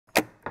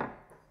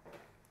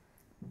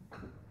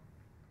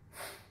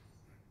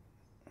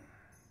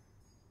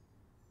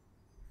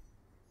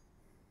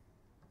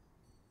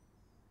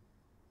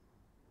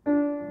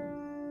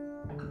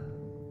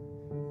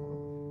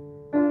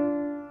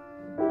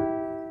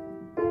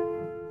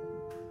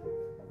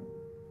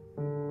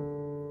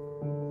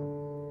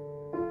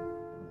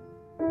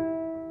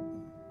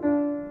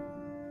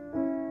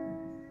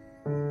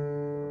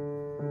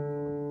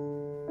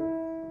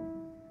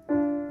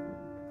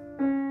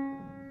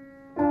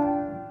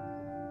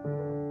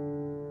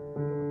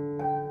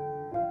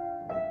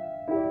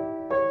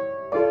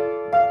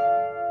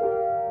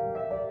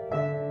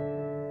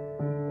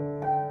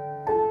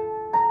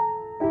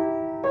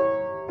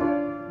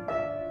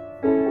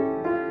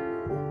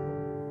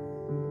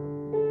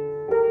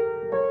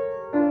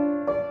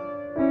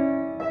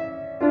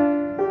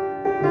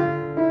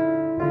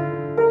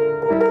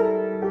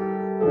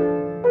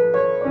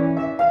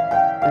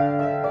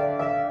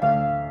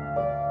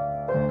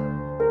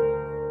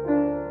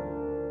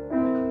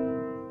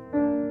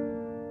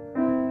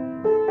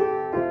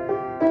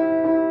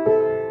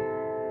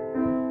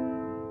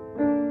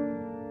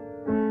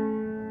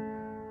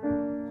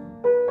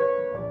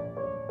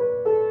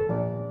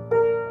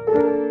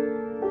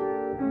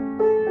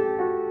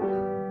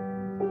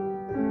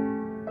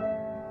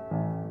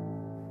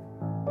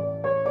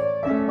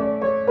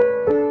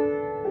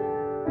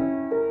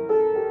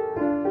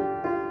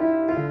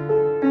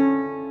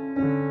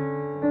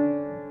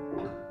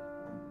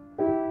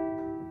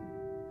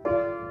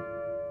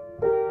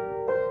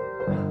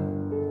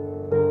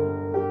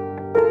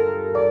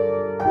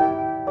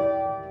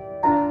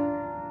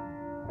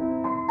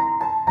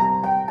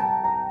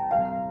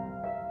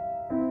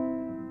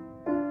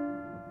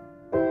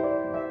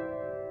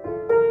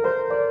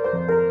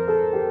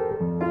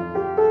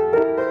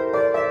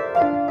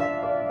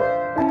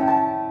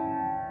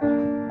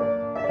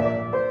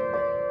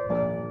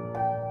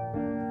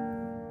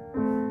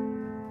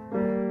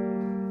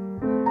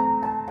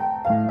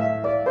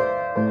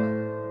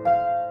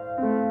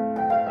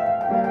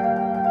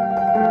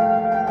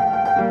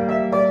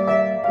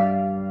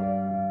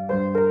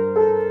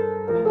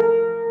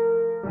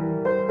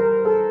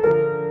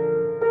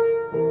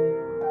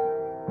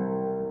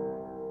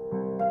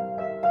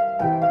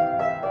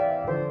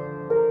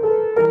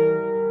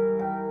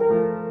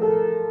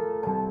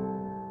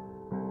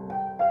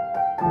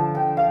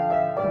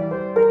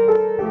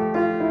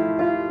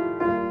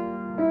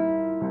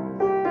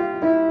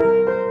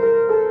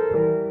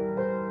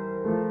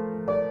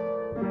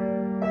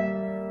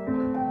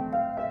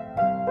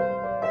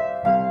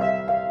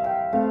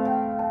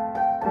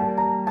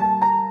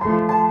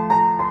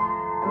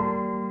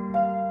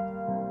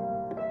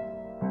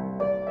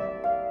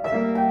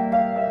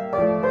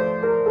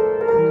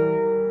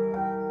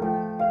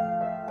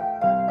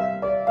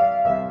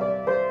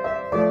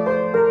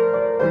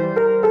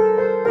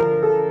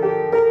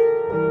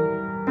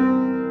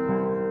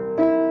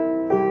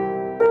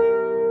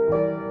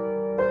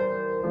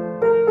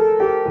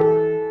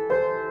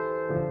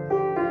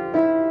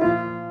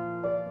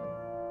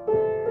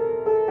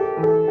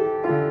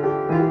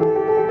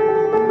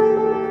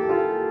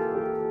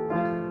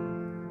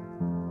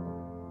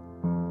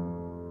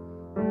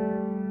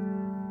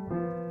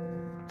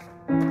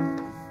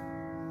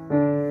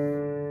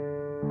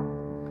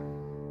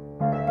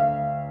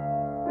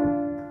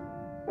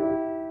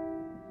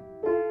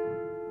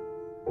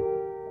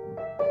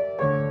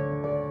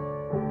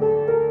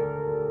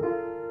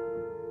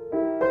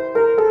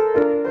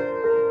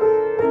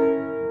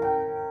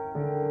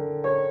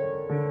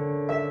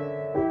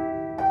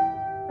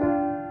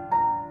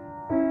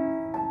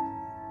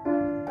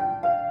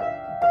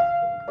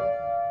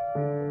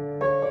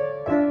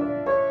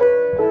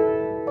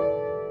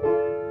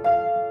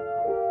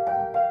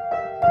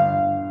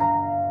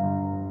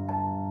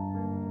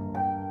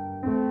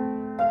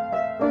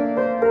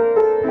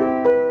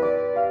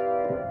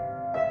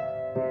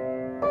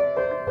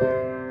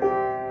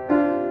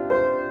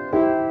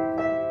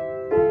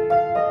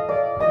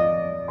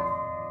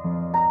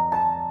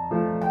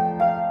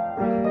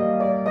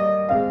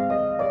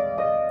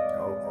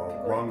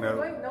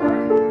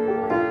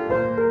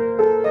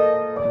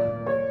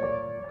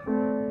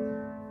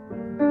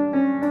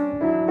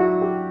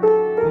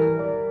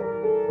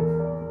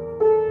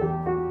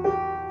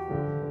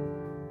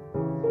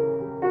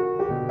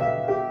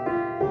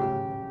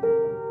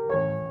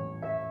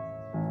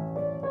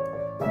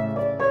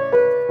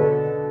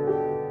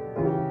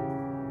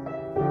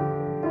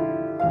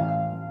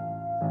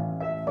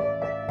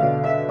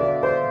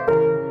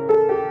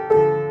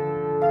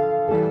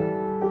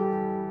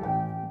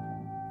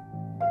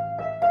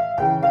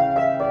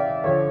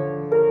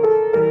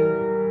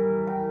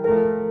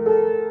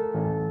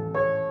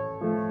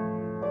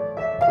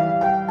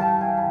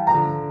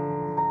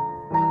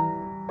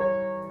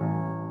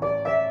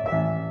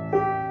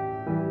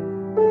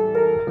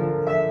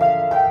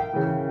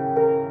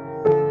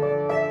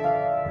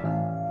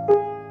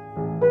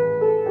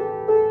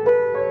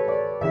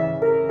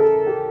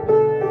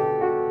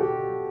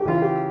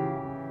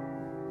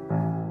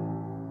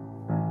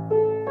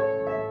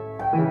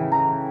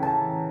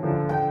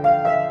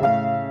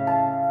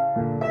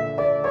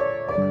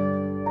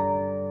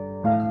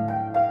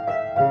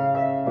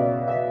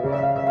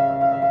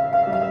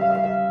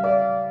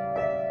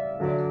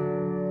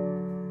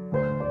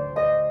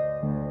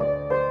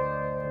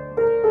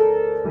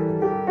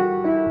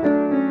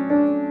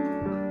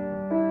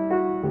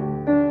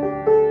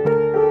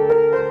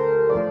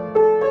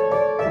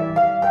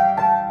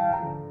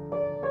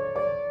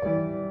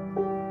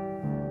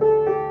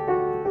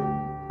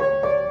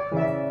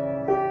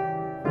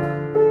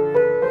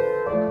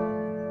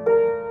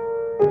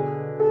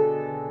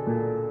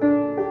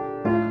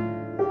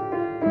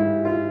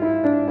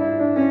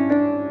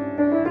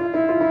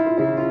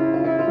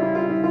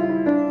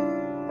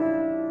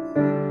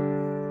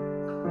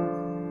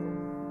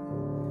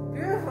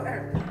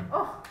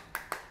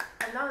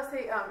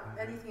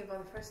anything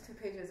about the first 2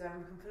 pages.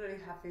 I'm completely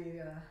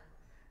happy.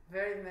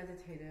 Very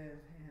meditative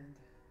and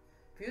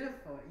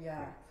beautiful.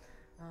 Yeah.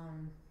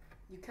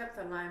 You kept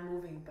the line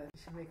moving, but you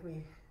should make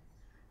me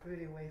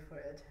really wait for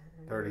it.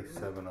 And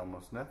 37,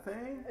 almost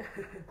nothing.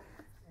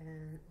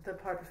 And the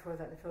part before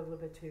that, it felt a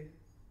little bit too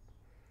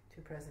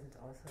present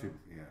also.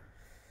 Yeah.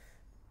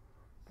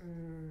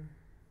 And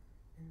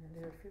then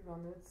there are a few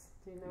round notes.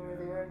 Do you know where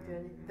they are?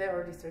 They're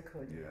already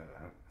circled.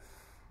 Yeah.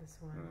 This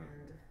one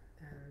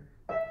and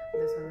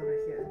this one over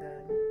here. And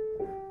then,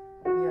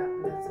 yeah,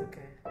 that's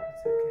okay.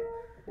 That's okay.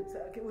 So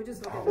okay, we'll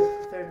just look at the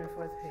 3rd and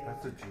 4th page.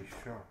 That's a G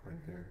sharp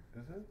right there,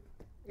 is it?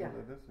 Yeah,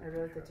 I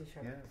wrote the G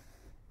sharp. Yeah.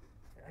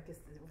 I guess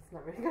it's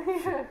not very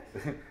good.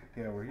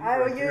 Yeah, where you I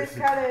will use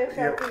kind of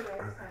sharpie next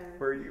time.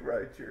 Where you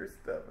write your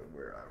stuff and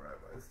where I write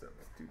my stuff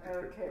is 2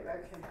 different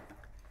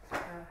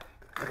Okay.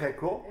 Okay,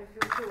 cool. If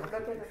you could look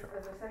at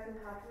the second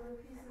half of the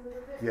piece a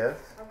little bit. Yes.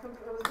 I was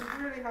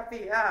really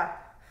happy.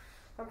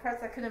 Some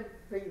parts I couldn't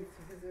breathe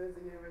because you were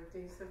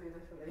doing so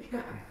beautifully.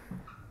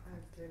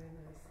 That's really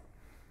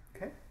nice.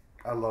 Okay.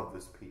 I love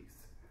this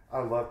piece.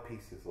 I love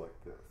pieces like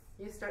this.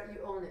 You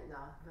own it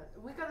now, but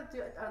we gotta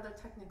do other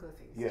technical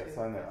things. Yes,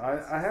 too. I know.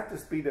 I have to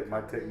speed up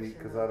my technique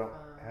because I don't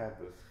have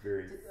this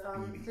very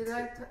speedy Did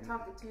I technique.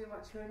 talk to you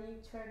about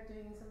Cherney?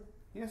 Doing some.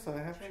 Yes, I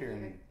have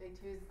Cherney.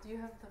 Do you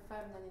have the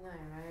 $5.99,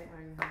 right?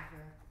 Or you have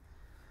the?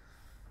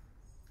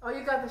 Oh,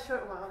 you got the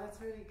short one. Oh, that's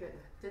really good.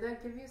 Did I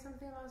give you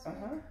something last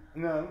week?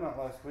 No, not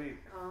last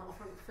week.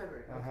 From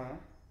February. Okay.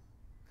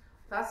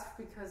 That's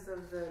because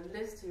of the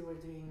list you were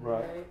doing,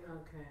 right?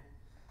 Okay.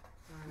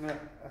 No.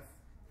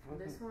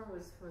 This one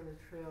was for the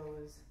trail.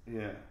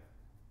 Yeah.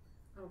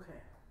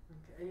 Okay.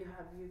 And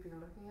have you been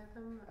looking at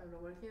them or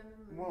working on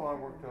them? Well, I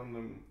worked on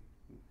them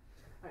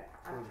for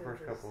the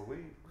first couple of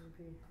weeks.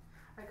 Maybe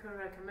I could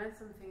recommend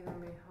something that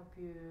may help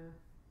you.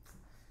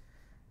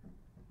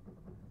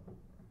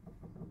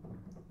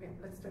 Wait,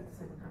 let's start the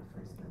second half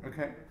first.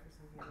 Okay. For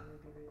something that may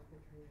be really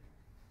good for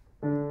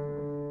you.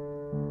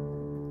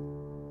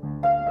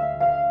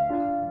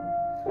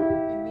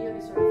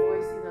 Immediately start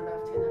voicing the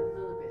left hand a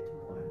little bit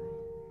more,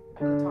 like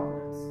the top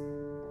notes.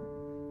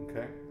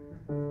 Okay.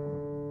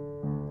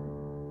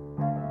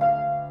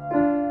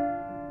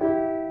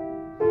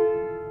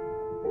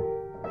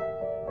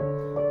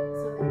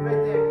 So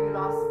right there, you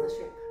lost the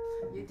shape.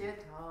 You did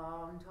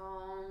tom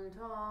tom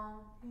tom.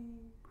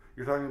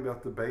 You're talking about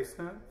the bass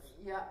notes?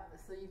 Yeah.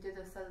 So you did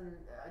a sudden.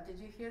 Did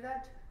you hear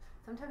that?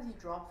 Sometimes you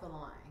drop the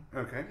line.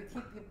 Okay.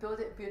 You build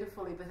it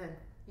beautifully, but then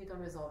you don't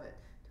resolve it.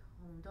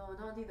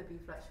 Don't need the B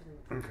flat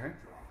shouldn't. Okay.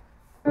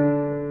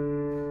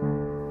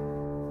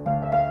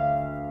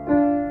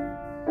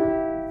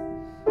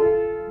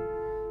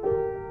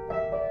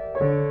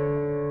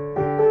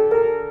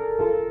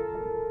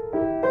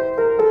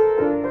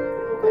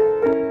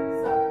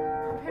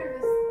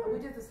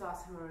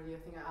 Last time already, I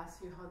think I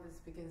asked you how this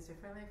begins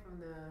differently from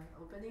the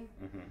opening.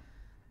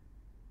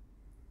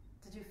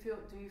 Do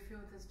you feel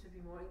this to be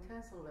more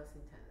intense or less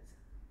intense?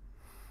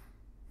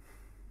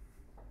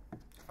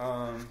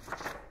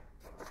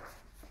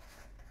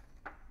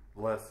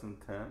 Less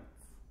intense.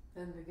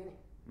 Than the beginning.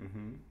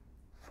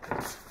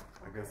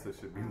 I guess it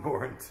should be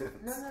more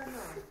intense. No. I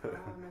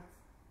don't know.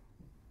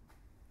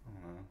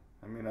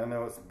 I mean, I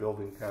know it's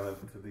building kind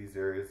of to these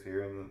areas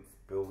here, and it's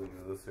building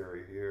to this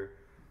area here.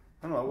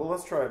 I don't know. Well,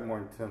 let's try it more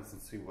intense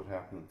and see what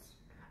happens.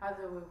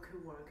 Either way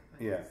could work.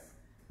 Yeah.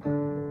 Oh,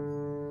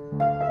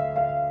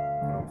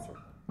 I'm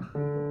sorry.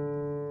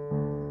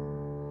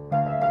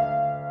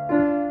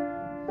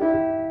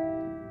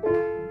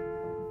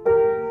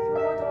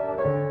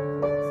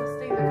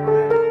 Sustain the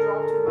color, don't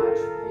drop too much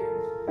here.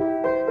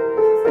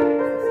 Sustain.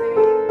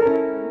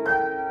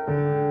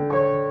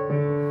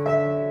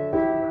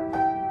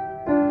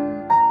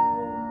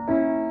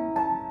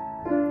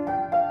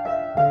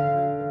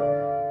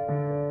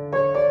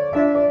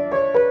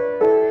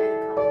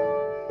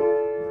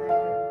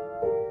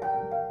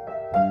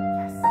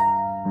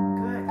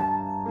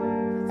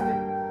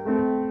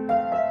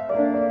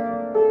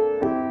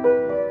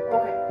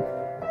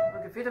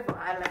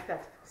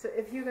 So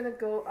if you're gonna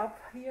go up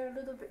here a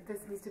little bit,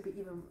 this needs to be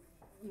even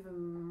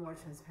more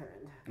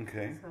transparent.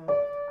 Okay. So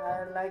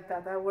I like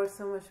that. That works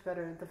so much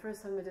better. The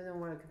first time it didn't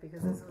work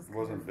because this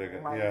wasn't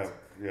big. Light.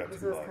 Yeah, this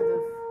too was light. kind of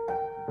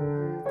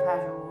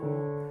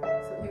casual.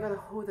 So you gotta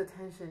hold the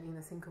tension in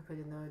the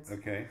syncopated notes.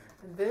 Okay.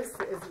 And this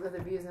is the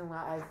reason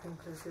why I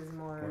think this is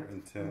more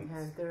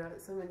intense. There are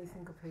so many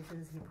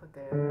syncopations he put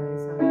there, right?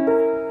 So.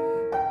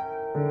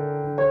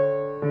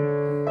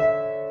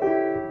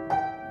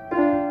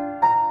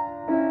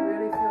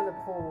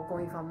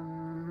 Going from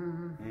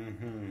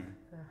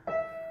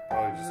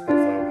probably just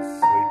because I was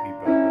sleepy,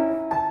 but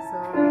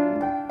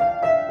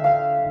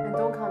and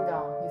don't calm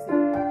down, you see.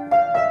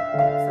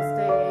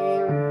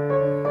 Sustain.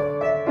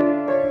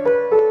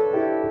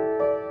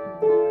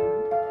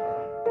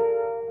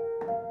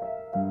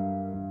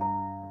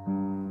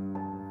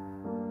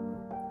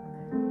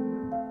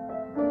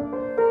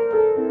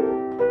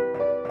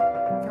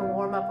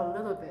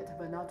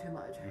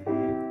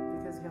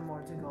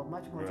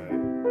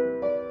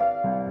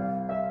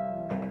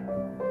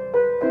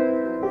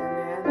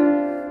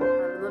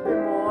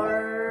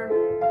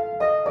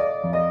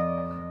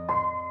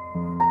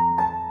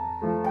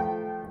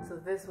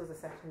 this was a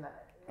section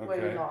that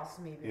where you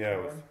lost me before. Yeah,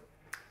 it was.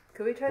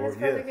 Could we try this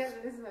part again?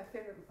 This is my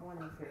favorite, one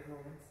of my favorite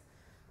moments.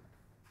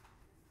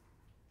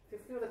 You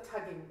feel the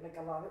tugging like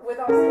a lot,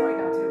 without slowing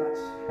down too much.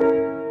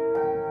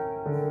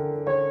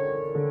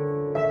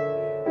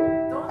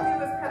 Don't do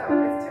this pedal,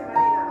 it's too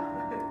many now.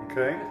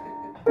 Okay.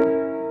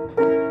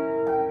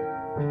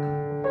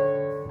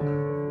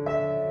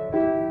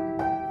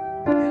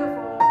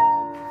 Beautiful.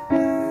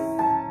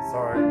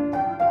 Sorry.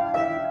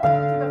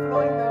 Keep it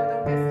flowing though,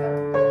 don't get stuck.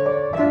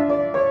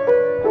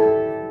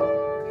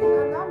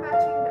 You're not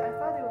matching, I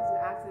thought it was an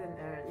accident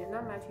error. You're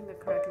not matching the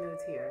correct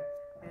notes here.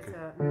 It's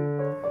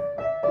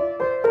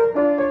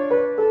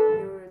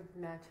you're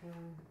matching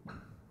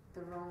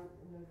the wrong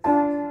notes.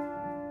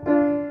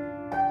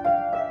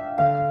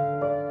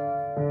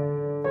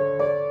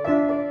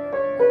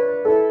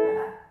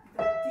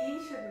 The D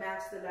should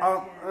match the left hand.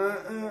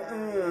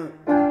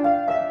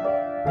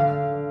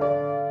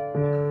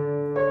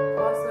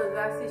 Also,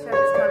 that C sharp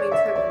is coming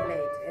too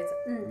late. It's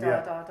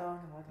da da da da.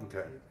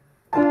 Okay.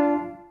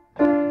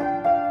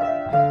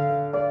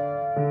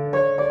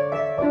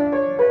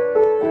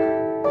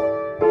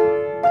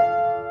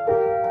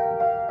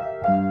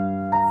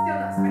 Still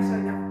not special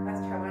enough.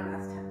 Let's try one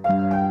last time.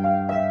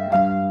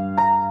 I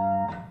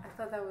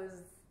thought that was,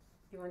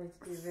 you wanted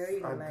to do very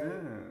light,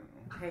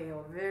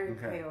 pale, very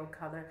pale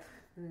color.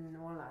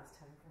 One last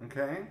time.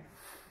 Okay.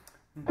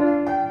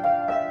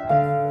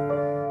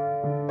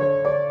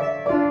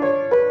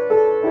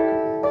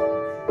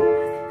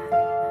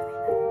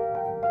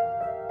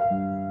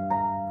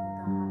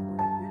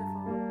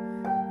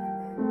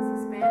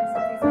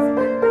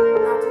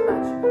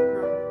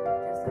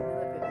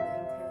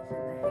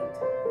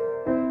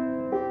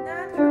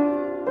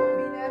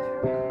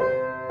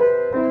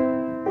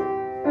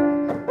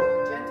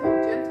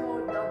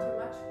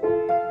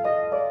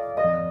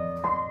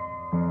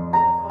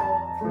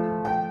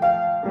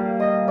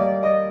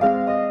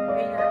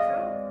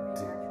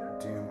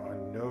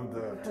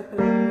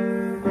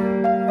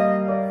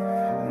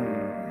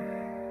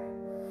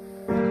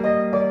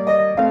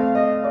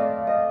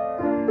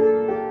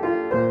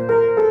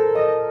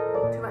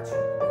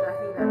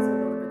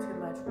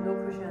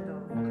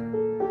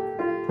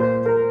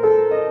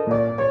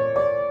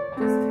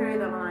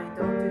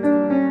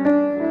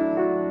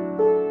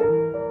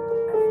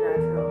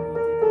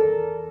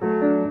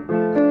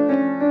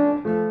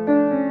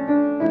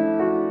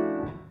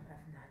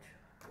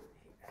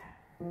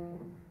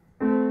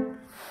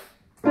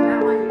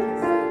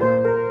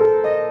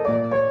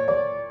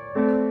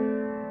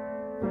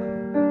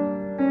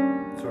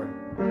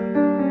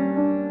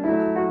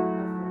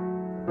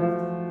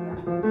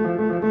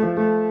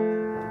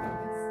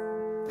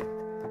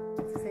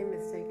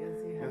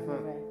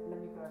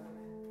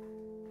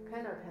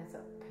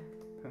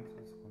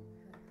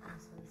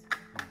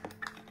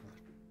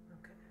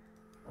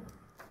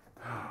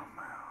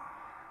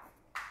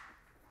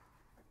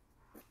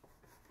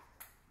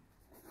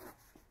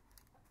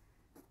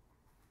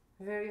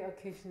 Very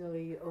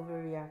occasionally you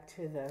overreact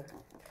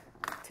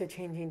to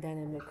changing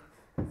dynamic,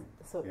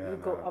 so you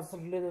go up a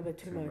little bit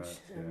too much.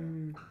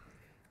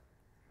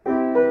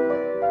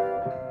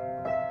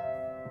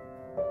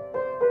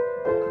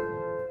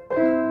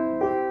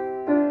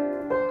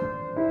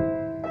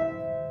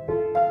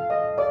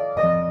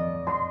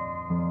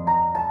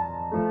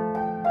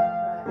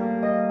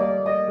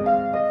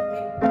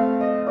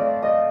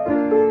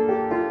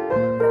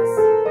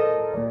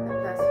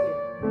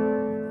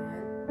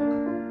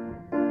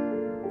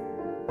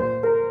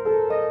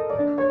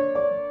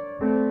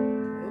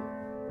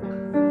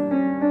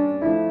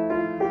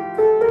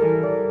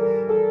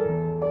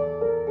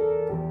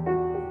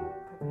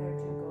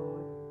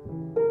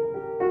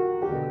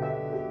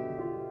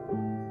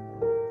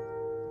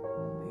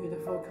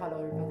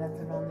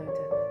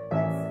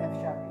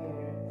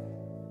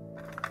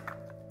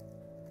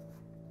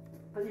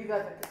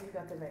 You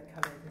got the right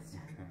color this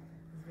time. Okay.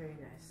 It's very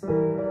nice.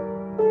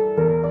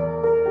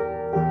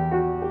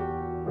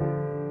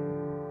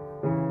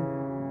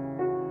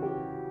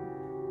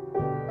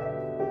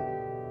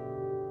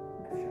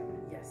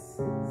 Yes.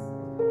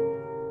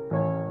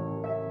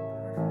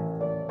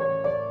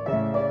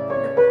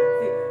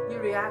 See, you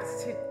react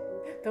to.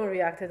 Don't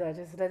react to that.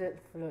 Just let it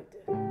float.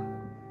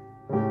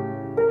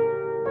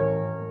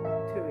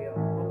 Too real.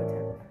 One more time.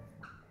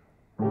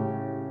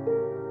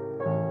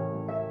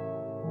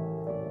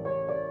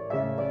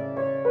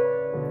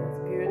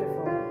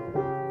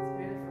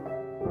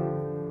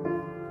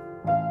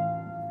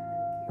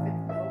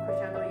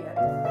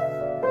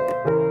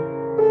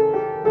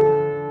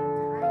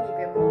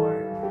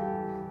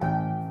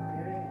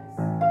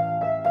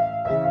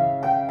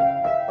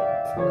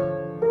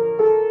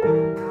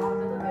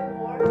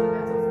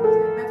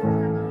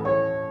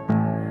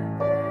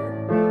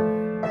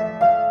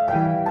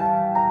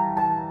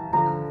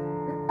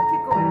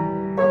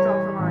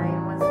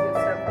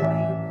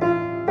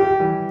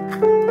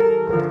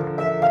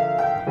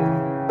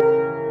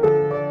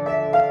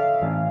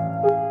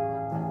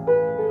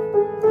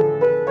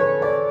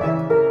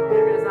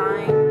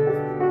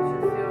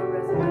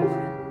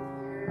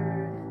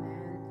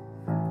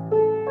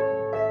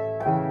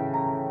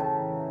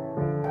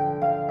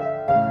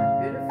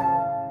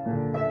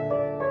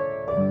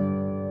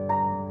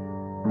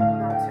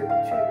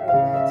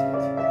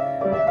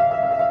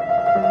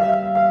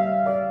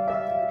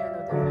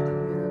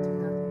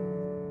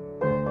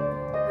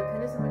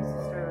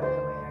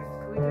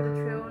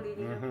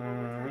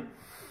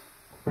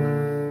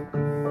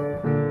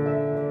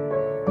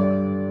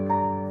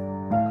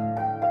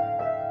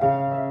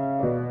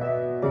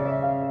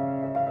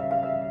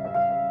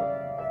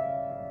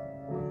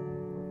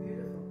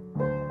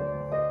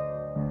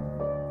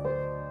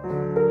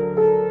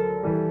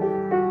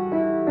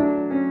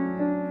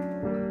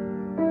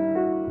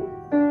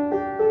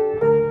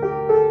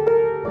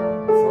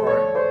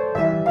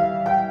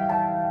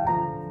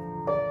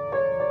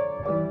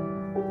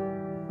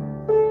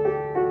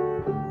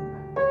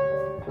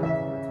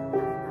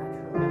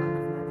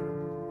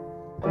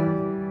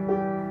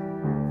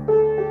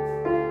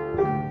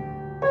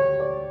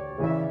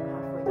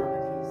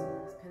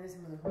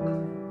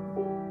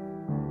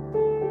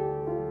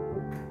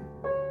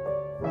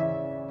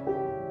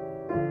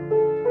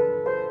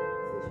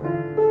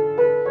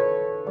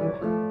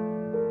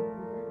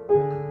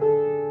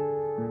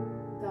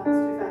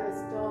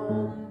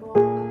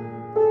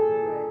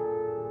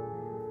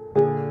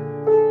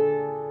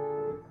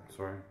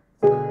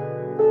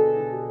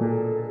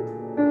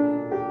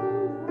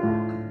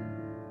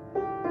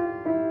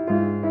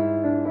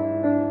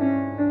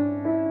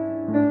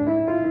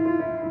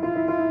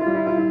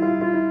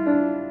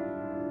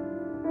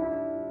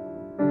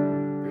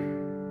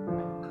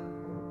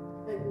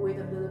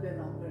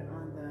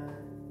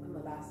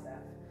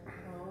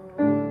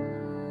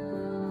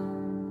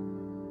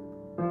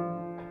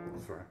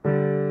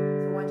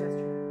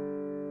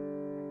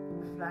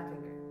 flat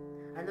finger.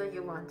 I know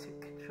you want to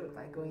control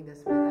by going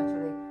this way.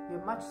 Actually,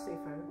 you're much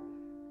safer.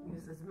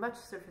 Use as much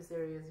surface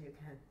area as you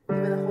can,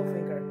 even the whole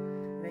finger.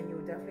 And then you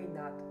will definitely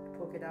not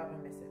poke it out or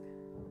miss it.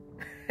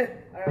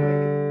 All right,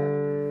 maybe.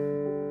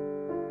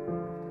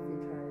 A few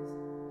tries.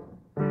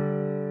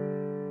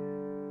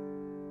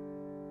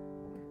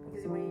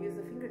 Because when you use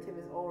the fingertip,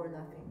 it's all or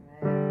nothing,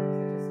 right? It's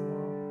just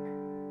small.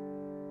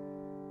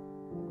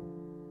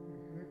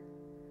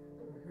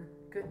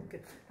 Good,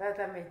 good.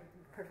 That made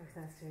perfect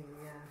sense to me.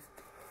 Yeah.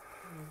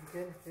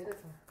 Good,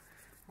 beautiful.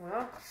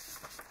 Well,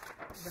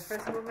 the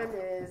first movement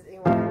is in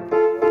one.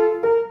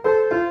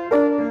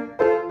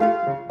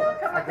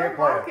 I can't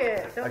play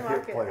it. Don't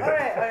mock it. All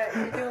right.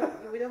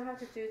 We don't have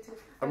to do too.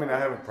 I mean, I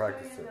haven't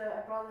practiced it.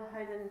 I brought the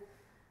Haydn.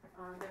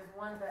 There's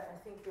one that I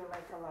think you'll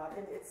like a lot,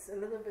 and it's a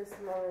little bit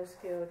smaller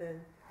scale than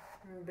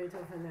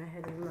Beethoven I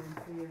had in mind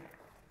for you.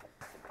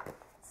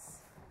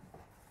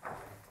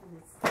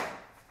 It's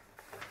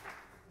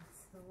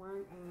the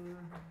one in.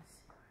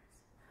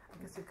 I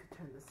guess you could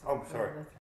turn this. Oh, sorry.